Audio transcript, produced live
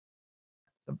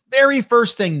the very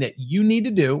first thing that you need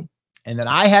to do and that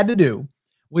I had to do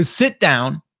was sit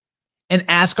down and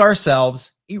ask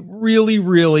ourselves a really,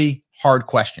 really hard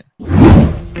question.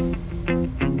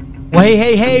 Well,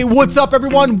 hey, what's up,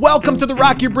 everyone? Welcome to the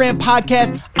Rock Your Brand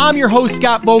Podcast. I'm your host,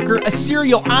 Scott Voelker, a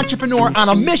serial entrepreneur on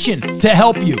a mission to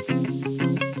help you.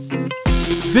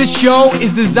 This show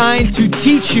is designed to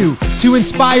teach you, to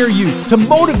inspire you, to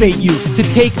motivate you to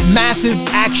take massive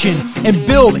action and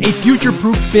build a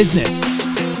future-proof business.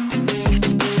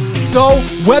 So,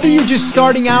 whether you're just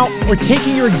starting out or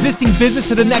taking your existing business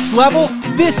to the next level,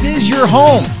 this is your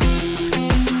home.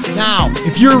 Now,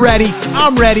 if you're ready,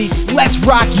 I'm ready. Let's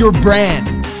rock your brand.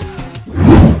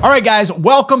 All right, guys,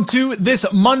 welcome to this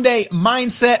Monday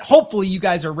Mindset. Hopefully, you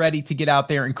guys are ready to get out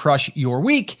there and crush your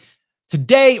week.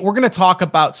 Today, we're going to talk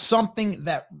about something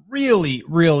that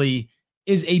really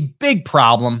is a big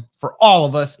problem for all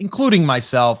of us, including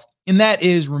myself, and that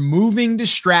is removing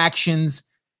distractions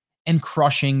and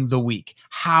crushing the week.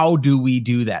 How do we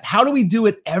do that? How do we do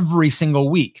it every single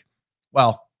week?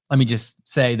 Well, let me just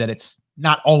say that it's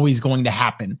not always going to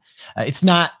happen. It's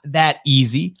not that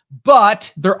easy,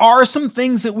 but there are some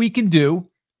things that we can do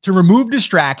to remove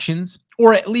distractions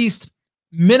or at least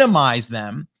minimize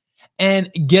them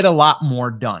and get a lot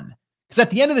more done. Because at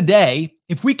the end of the day,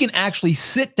 if we can actually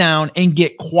sit down and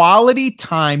get quality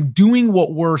time doing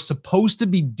what we're supposed to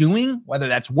be doing, whether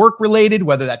that's work related,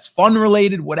 whether that's fun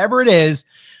related, whatever it is,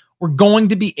 we're going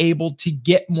to be able to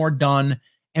get more done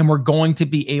and we're going to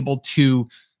be able to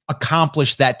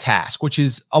accomplish that task, which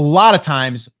is a lot of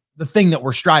times the thing that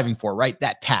we're striving for, right?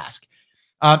 That task.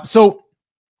 So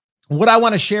what I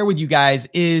want to share with you guys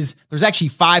is there's actually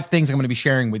 5 things I'm going to be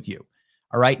sharing with you.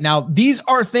 All right. Now, these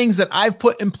are things that I've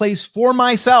put in place for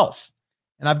myself.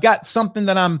 And I've got something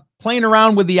that I'm playing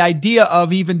around with the idea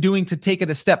of even doing to take it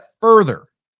a step further.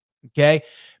 Okay.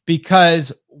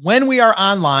 Because when we are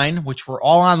online, which we're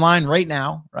all online right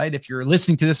now, right? If you're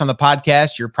listening to this on the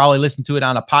podcast, you're probably listening to it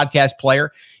on a podcast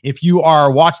player. If you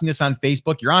are watching this on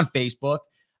Facebook, you're on Facebook.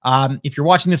 If you're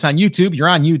watching this on YouTube, you're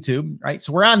on YouTube, right?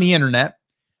 So we're on the internet.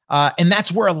 And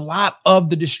that's where a lot of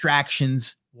the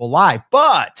distractions will lie.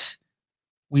 But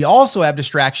we also have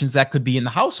distractions that could be in the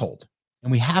household,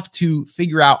 and we have to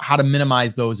figure out how to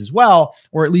minimize those as well,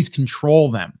 or at least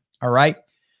control them. All right.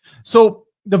 So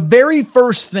the very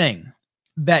first thing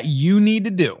that you need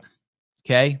to do,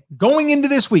 okay, going into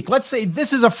this week, let's say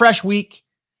this is a fresh week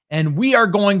and we are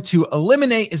going to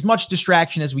eliminate as much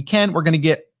distraction as we can. We're going to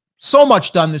get so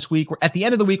much done this week. At the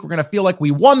end of the week, we're going to feel like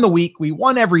we won the week. We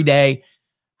won every day.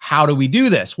 How do we do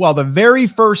this? Well, the very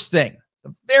first thing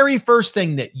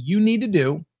that you need to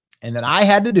do, and that I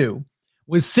had to do,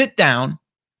 was sit down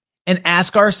and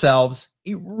ask ourselves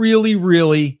a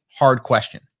really hard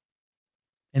question.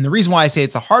 And the reason why I say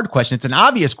it's a hard question, it's an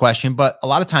obvious question, but a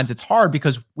lot of times it's hard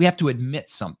because we have to admit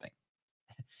something.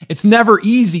 It's never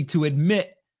easy to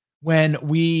admit when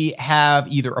we have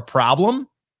either a problem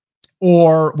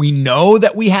or we know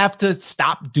that we have to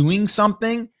stop doing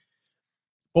something.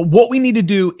 But what we need to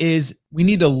do is we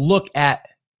need to look at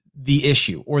the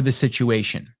issue or the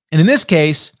situation. And in this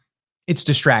case, it's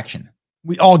distraction.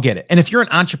 We all get it. And if you're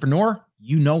an entrepreneur,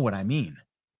 you know what I mean,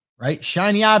 right?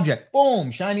 Shiny object,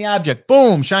 boom, shiny object,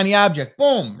 boom, shiny object,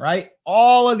 boom, right?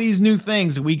 All of these new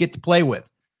things that we get to play with,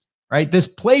 right? This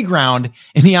playground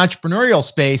in the entrepreneurial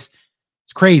space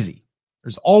is crazy.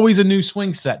 There's always a new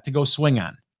swing set to go swing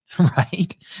on,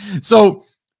 right? So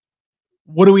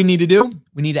what do we need to do?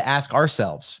 We need to ask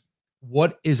ourselves,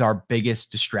 what is our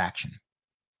biggest distraction?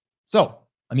 So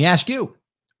let me ask you,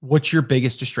 what's your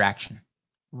biggest distraction?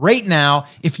 Right now,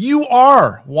 if you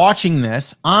are watching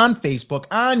this on Facebook,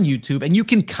 on YouTube, and you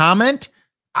can comment,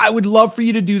 I would love for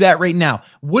you to do that right now.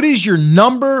 What is your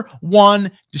number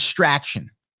one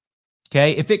distraction?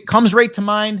 Okay. If it comes right to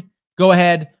mind, go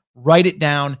ahead, write it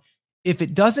down. If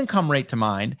it doesn't come right to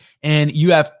mind and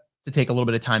you have to take a little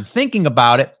bit of time thinking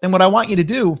about it, then what I want you to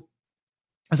do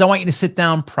is I want you to sit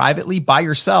down privately by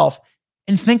yourself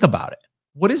and think about it.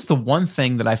 What is the one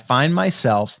thing that I find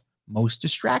myself most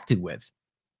distracted with?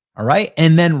 All right.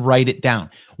 And then write it down.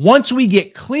 Once we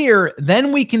get clear,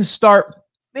 then we can start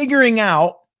figuring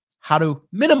out how to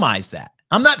minimize that.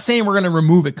 I'm not saying we're going to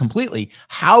remove it completely.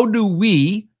 How do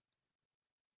we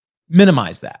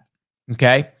minimize that?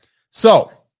 Okay.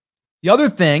 So the other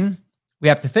thing we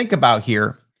have to think about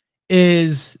here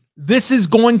is this is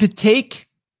going to take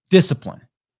discipline.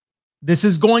 This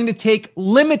is going to take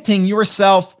limiting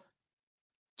yourself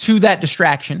to that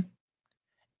distraction,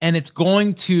 and it's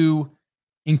going to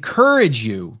encourage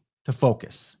you to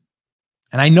focus.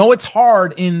 And I know it's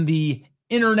hard in the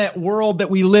internet world that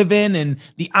we live in and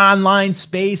the online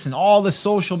space and all the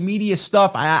social media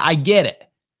stuff. I get it.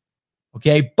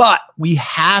 Okay. But we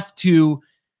have to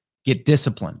get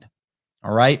disciplined.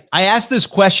 All right. I asked this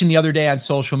question the other day on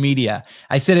social media.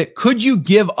 I said, could you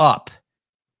give up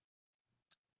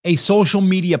a social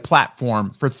media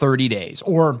platform for 30 days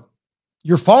or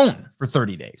your phone for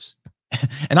 30 days?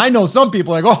 And I know some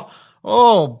people are like,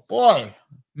 oh boy,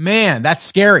 man, that's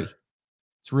scary.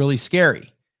 It's really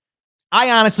scary.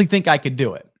 I honestly think I could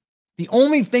do it. The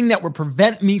only thing that would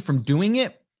prevent me from doing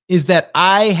it is that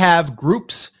I have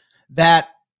groups that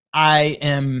I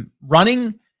am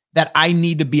running that I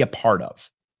need to be a part of.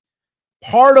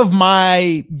 Part of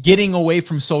my getting away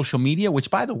from social media, which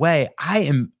by the way, I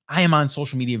am on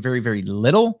social media very, very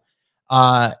little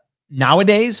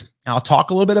nowadays. And I'll talk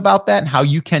a little bit about that and how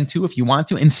you can too if you want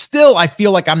to. And still, I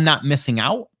feel like I'm not missing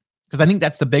out, because I think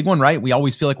that's the big one, right? We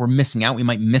always feel like we're missing out. We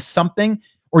might miss something,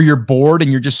 or you're bored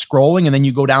and you're just scrolling and then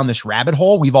you go down this rabbit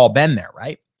hole. We've all been there,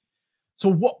 right? So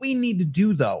what we need to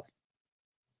do though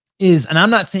is, and I'm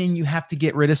not saying you have to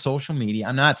get rid of social media.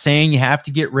 I'm not saying you have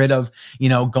to get rid of,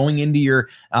 going into your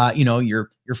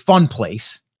fun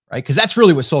place, right? Because that's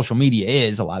really what social media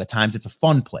is. A lot of times it's a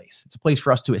fun place. It's a place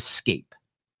for us to escape.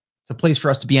 It's a place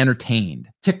for us to be entertained.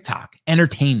 TikTok,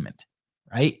 entertainment,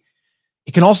 right?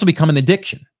 It can also become an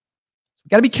addiction. We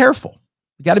got to be careful.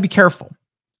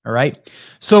 All right.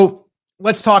 So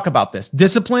let's talk about this.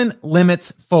 Discipline,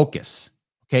 limits, focus.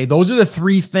 Okay. Those are the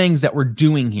three things that we're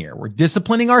doing here. We're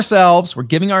disciplining ourselves. We're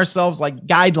giving ourselves like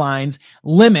guidelines,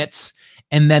 limits,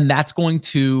 and then that's going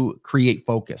to create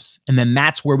focus. And then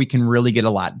that's where we can really get a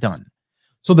lot done.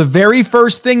 So the very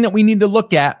first thing that we need to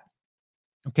look at,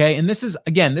 okay, and this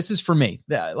is for me.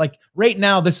 Like right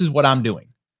now, this is what I'm doing.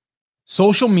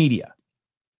 Social media.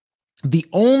 The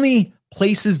only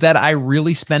places that I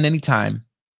really spend any time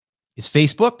is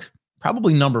Facebook.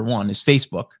 Probably number one is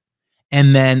Facebook,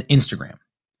 and then Instagram.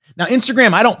 Now,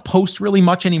 Instagram, I don't post really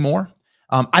much anymore.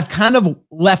 I've kind of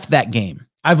left that game.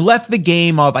 I've left the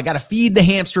game of I got to feed the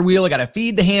hamster wheel.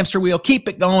 Keep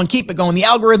it going. The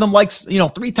algorithm likes,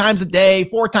 3 times a day,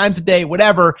 4 times a day,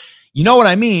 whatever. You know what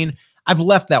I mean? I've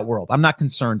left that world. I'm not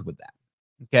concerned with that.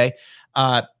 Okay.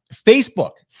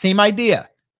 Facebook, same idea.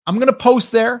 I'm going to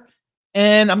post there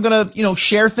and I'm going to,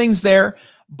 share things there,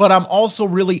 but I'm also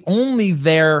really only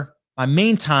there. My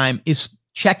main time is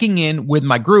checking in with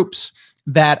my groups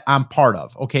that I'm part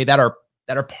of. Okay. That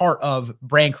are part of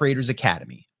Brand Creators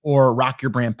Academy or Rock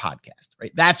Your Brand podcast,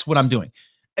 right? That's what I'm doing.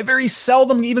 I very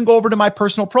seldom even go over to my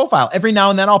personal profile. Every now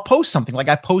and then I'll post something. Like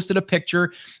I posted a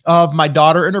picture of my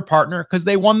daughter and her partner because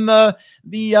they won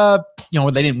they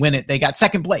didn't win it. They got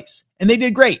second place and they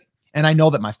did great. And I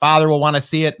know that my father will want to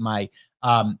see it. My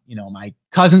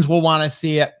cousins will want to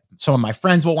see it. Some of my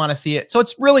friends will want to see it. So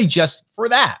it's really just for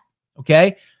that.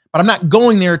 Okay. But I'm not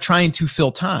going there trying to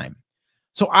fill time.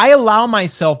 So I allow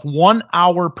myself 1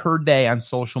 hour per day on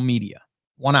social media,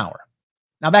 1 hour.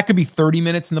 Now that could be 30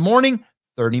 minutes in the morning,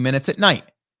 30 minutes at night.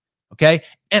 Okay.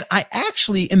 And I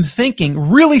actually am thinking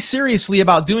really seriously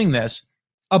about doing this,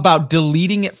 about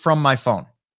deleting it from my phone.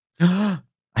 I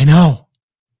know.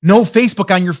 No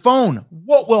Facebook on your phone.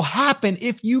 What will happen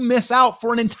if you miss out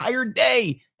for an entire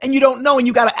day and you don't know, and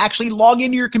you got to actually log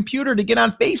into your computer to get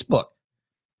on Facebook?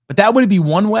 But that would be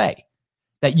one way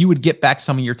that you would get back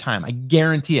some of your time. I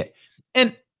guarantee it.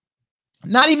 And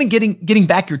not even getting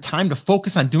back your time to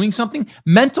focus on doing something,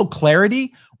 mental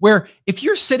clarity, where if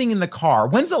you're sitting in the car,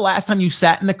 when's the last time you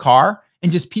sat in the car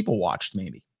and just people watched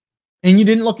maybe, and you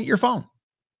didn't look at your phone?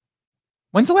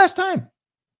 When's the last time?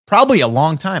 Probably a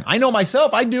long time. I know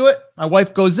myself, I do it. My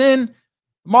wife goes in,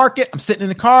 market, I'm sitting in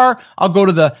the car. I'll go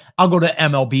to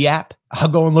MLB app. I'll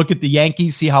go and look at the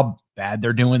Yankees, see how bad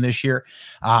they're doing this year.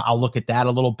 I'll look at that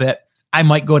a little bit. I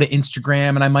might go to Instagram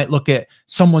and I might look at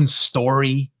someone's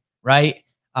story, right?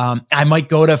 I might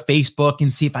go to Facebook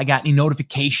and see if I got any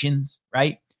notifications,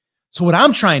 right? So what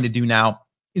I'm trying to do now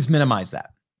is minimize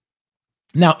that.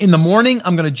 Now in the morning,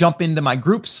 I'm going to jump into my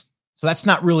groups. So that's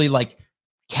not really like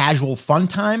casual fun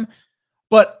time,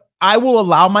 but I will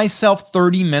allow myself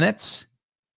 30 minutes,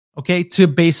 okay, to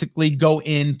basically go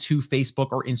into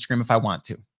Facebook or Instagram if I want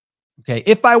to, okay,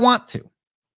 if I want to.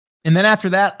 And then after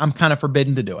that, I'm kind of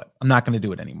forbidden to do it. I'm not going to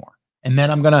do it anymore. And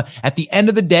then I'm going to, at the end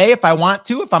of the day, if I want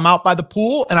to, if I'm out by the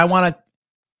pool and I want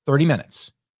 30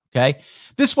 minutes, okay,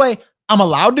 this way I'm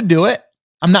allowed to do it.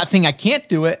 I'm not saying I can't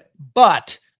do it,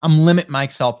 but I'm limiting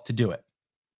myself to do it.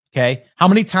 Okay. How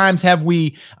many times have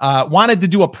we wanted to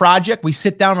do a project? We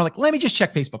sit down, we're like, let me just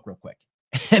check Facebook real quick.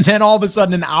 And then all of a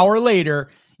sudden, an hour later,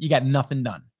 you got nothing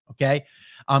done. Okay.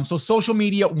 So social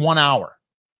media, 1 hour.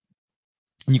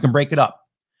 And you can break it up.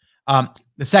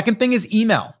 The second thing is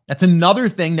email. That's another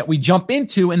thing that we jump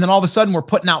into, and then all of a sudden we're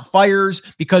putting out fires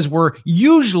because we're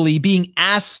usually being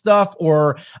asked stuff,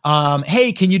 or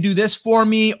hey, can you do this for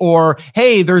me? Or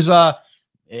hey,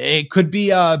 it could be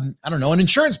an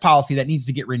insurance policy that needs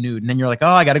to get renewed. And then you're like, oh,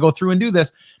 I got to go through and do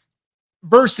this.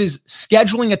 Versus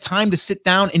scheduling a time to sit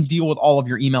down and deal with all of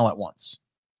your email at once,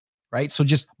 right? So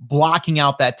just blocking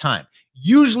out that time.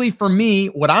 Usually for me,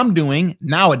 what I'm doing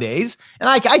nowadays, and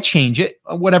I change it,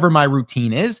 whatever my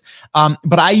routine is,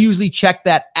 but I usually check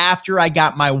that after I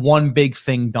got my one big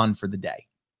thing done for the day.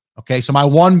 Okay, so my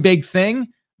one big thing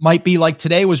might be like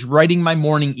today was writing my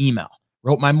morning email.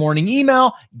 Wrote my morning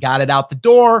email, got it out the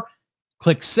door,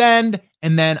 click send,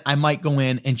 and then I might go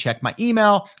in and check my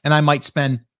email, and I might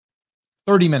spend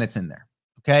 30 minutes in there,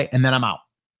 okay? And then I'm out.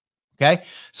 Okay.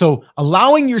 So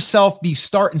allowing yourself these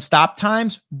start and stop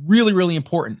times, really, really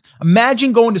important.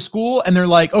 Imagine going to school and they're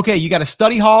like, okay, you got a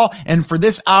study hall, and for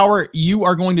this hour, you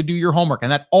are going to do your homework.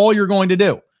 And that's all you're going to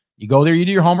do. You go there, you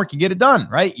do your homework, you get it done,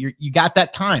 right? You got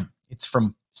that time. It's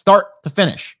from start to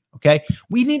finish. Okay.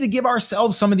 We need to give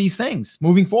ourselves some of these things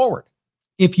moving forward.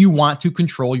 If you want to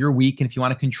control your week, and if you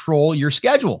want to control your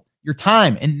schedule, your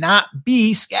time, and not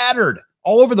be scattered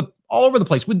all over the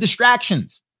place with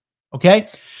distractions. Okay.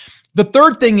 The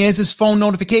third thing is phone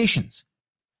notifications.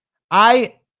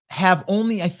 I have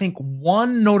only, I think,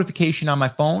 one notification on my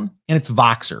phone, and it's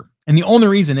Voxer. And the only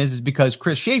reason is because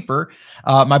Chris Schaefer,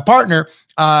 my partner,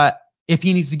 if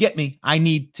he needs to get me, I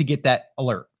need to get that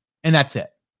alert. And that's it.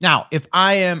 Now, if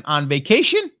I am on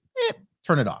vacation,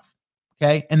 turn it off.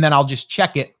 Okay. And then I'll just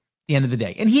check it at the end of the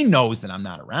day. And he knows that I'm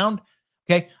not around.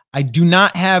 Okay. I do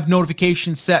not have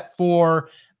notifications set for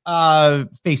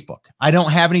Facebook. I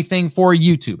don't have anything for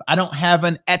YouTube. I don't have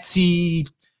an Etsy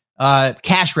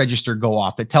cash register go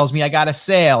off that tells me I got a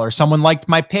sale or someone liked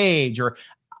my page, or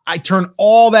I turn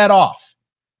all that off.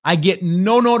 I get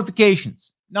no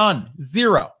notifications, none,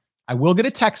 zero. I will get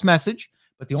a text message,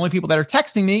 but the only people that are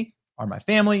texting me are my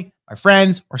family, my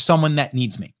friends, or someone that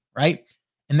needs me, right?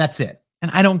 And that's it.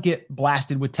 And I don't get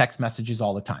blasted with text messages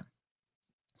all the time.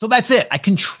 So that's it. I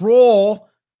control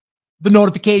the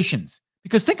notifications.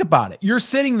 Because think about it. You're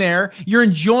sitting there, you're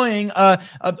enjoying a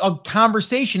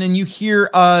conversation, and you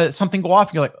hear something go off.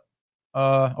 And you're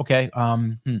like, okay.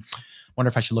 Wonder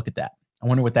if I should look at that. I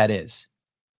wonder what that is.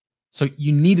 So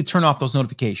you need to turn off those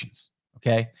notifications.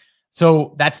 Okay.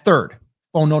 So that's third,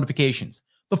 phone notifications.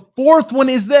 The fourth one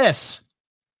is this.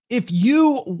 If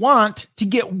you want to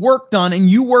get work done and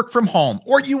you work from home,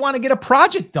 or you want to get a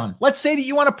project done, let's say that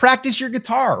you want to practice your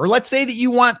guitar, or let's say that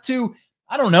you want to,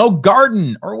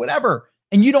 garden or whatever,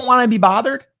 and you don't want to be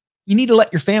bothered, you need to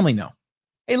let your family know.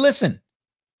 Hey, listen,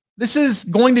 this is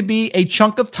going to be a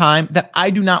chunk of time that I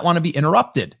do not want to be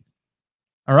interrupted.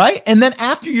 All right. And then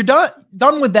after you're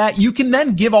done with that, you can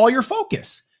then give all your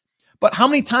focus. But how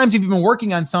many times have you been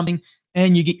working on something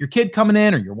and you get your kid coming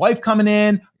in, or your wife coming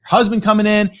in, your husband coming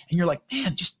in, and you're like,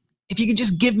 man, if you could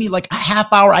just give me like a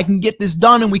half hour, I can get this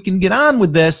done and we can get on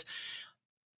with this.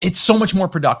 It's so much more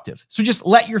productive. So just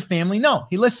let your family know.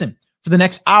 Hey, listen, for the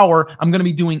next hour, I'm going to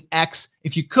be doing X.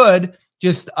 If you could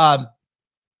just,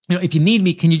 if you need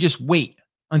me, can you just wait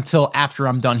until after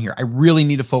I'm done here? I really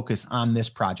need to focus on this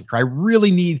project, or I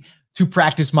really need to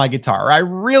practice my guitar, or I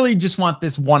really just want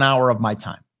this 1 hour of my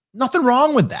time. Nothing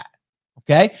wrong with that.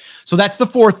 Okay. So that's the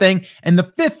fourth thing. And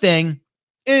the fifth thing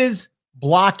is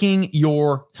blocking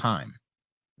your time.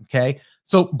 Okay.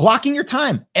 So blocking your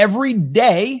time every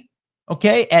day.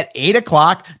 Okay. At 8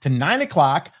 o'clock to 9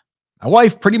 o'clock, my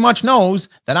wife pretty much knows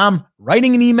that I'm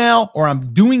writing an email or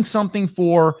I'm doing something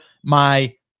for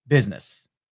my business.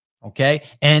 Okay.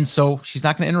 And so she's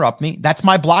not going to interrupt me. That's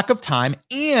my block of time.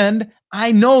 And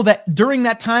I know that during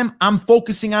that time, I'm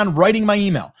focusing on writing my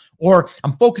email, or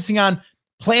I'm focusing on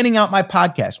planning out my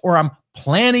podcast, or I'm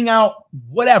planning out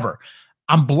whatever.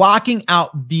 I'm blocking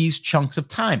out these chunks of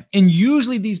time. And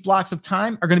usually these blocks of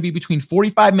time are going to be between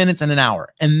 45 minutes and an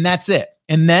hour. And that's it.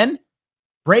 And then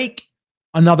break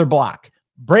another block,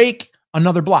 break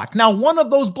another block. Now, one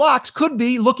of those blocks could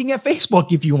be looking at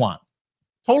Facebook if you want.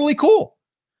 Totally cool.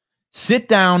 Sit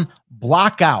down,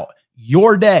 block out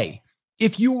your day.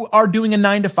 If you are doing a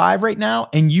 9 to 5 right now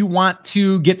and you want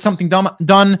to get something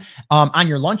done on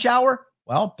your lunch hour,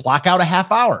 well, block out a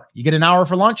half hour. You get an hour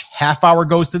for lunch, half hour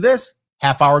goes to this,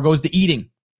 half hour goes to eating.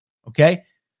 Okay.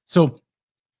 So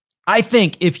I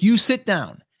think if you sit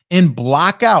down and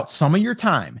block out some of your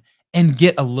time and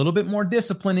get a little bit more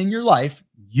discipline in your life,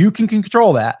 you can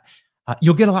control that.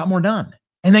 You'll get a lot more done.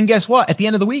 And then guess what? At the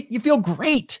end of the week, you feel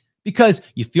great because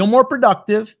you feel more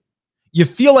productive. You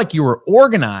feel like you were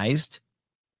organized.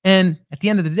 And at the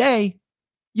end of the day,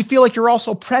 you feel like you're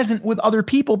also present with other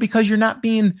people because you're not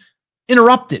being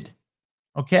interrupted.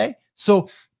 Okay. So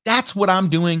that's what I'm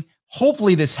doing.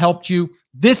 Hopefully this helped you.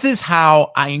 This is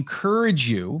how I encourage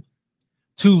you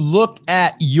to look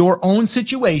at your own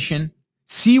situation,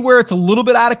 see where it's a little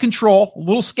bit out of control, a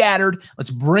little scattered.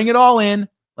 Let's bring it all in.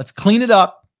 Let's clean it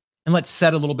up and let's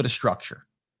set a little bit of structure.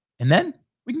 And then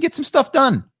we can get some stuff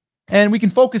done and we can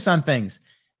focus on things.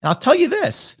 And I'll tell you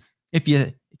this, if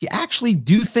you actually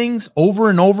do things over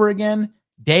and over again,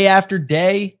 day after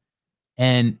day,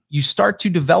 and you start to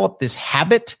develop this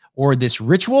habit or this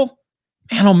ritual,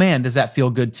 man, oh man, does that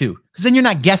feel good too? Because then you're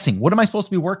not guessing. What am I supposed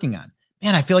to be working on?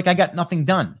 Man, I feel like I got nothing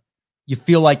done. You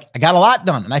feel like I got a lot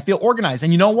done and I feel organized.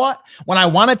 And you know what? When I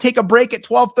want to take a break at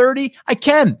 12:30, I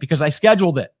can because I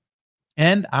scheduled it.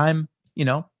 And I'm,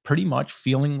 pretty much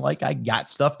feeling like I got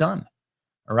stuff done.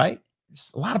 All right.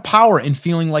 There's a lot of power in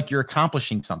feeling like you're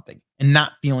accomplishing something and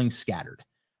not feeling scattered.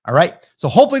 All right. So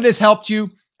hopefully this helped you.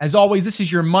 As always, this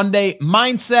is your Monday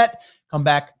mindset. Come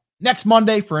back next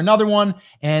Monday for another one.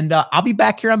 And I'll be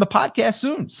back here on the podcast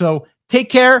soon. So take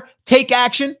care, take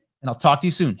action, and I'll talk to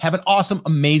you soon. Have an awesome,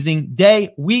 amazing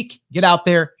day, week. Get out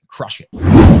there, crush it.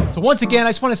 So once again, I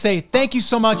just want to say thank you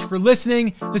so much for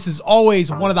listening. This is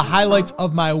always one of the highlights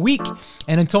of my week.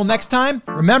 And until next time,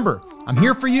 remember, I'm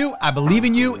here for you. I believe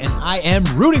in you and I am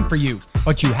rooting for you.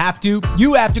 But you have to,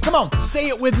 come on, say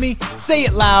it with me, say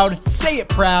it loud, say it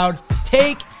proud,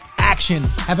 take action.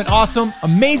 Have an awesome,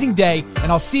 amazing day. And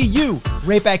I'll see you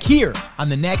right back here on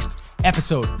the next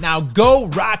episode. Now go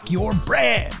rock your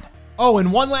brand. Oh,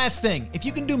 and one last thing. If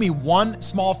you can do me one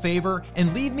small favor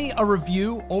and leave me a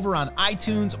review over on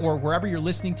iTunes or wherever you're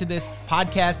listening to this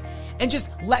podcast, and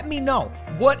just let me know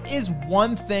what is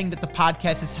one thing that the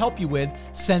podcast has helped you with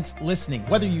since listening,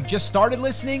 whether you just started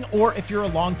listening or if you're a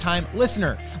longtime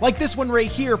listener. Like this one right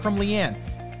here from Leanne.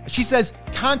 She says,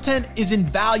 content is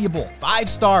invaluable, 5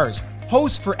 stars.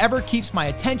 Host forever keeps my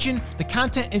attention. The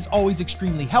content is always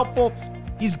extremely helpful.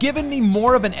 He's given me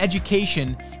more of an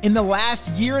education in the last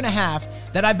year and a half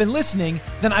that I've been listening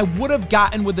than I would have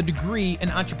gotten with a degree in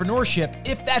entrepreneurship,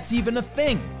 if that's even a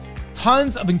thing.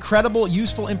 Tons of incredible,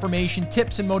 useful information,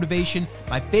 tips, and motivation.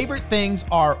 My favorite things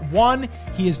are 1,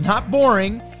 he is not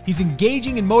boring. He's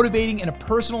engaging and motivating in a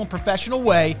personal and professional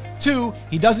way. 2,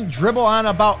 he doesn't dribble on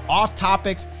about off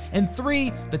topics. And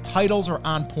 3, the titles are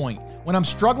on point. When I'm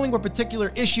struggling with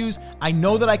particular issues, I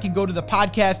know that I can go to the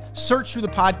podcast, search through the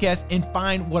podcast, and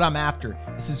find what I'm after.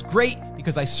 This is great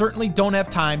because I certainly don't have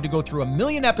time to go through a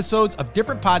million episodes of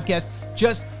different podcasts,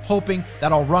 just hoping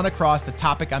that I'll run across the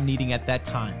topic I'm needing at that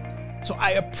time. So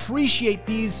I appreciate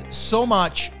these so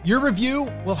much. Your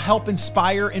review will help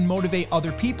inspire and motivate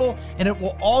other people, and it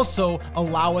will also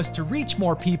allow us to reach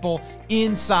more people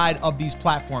inside of these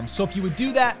platforms. So if you would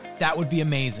do that, that would be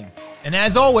amazing. And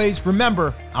as always,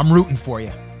 remember, I'm rooting for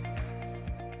you.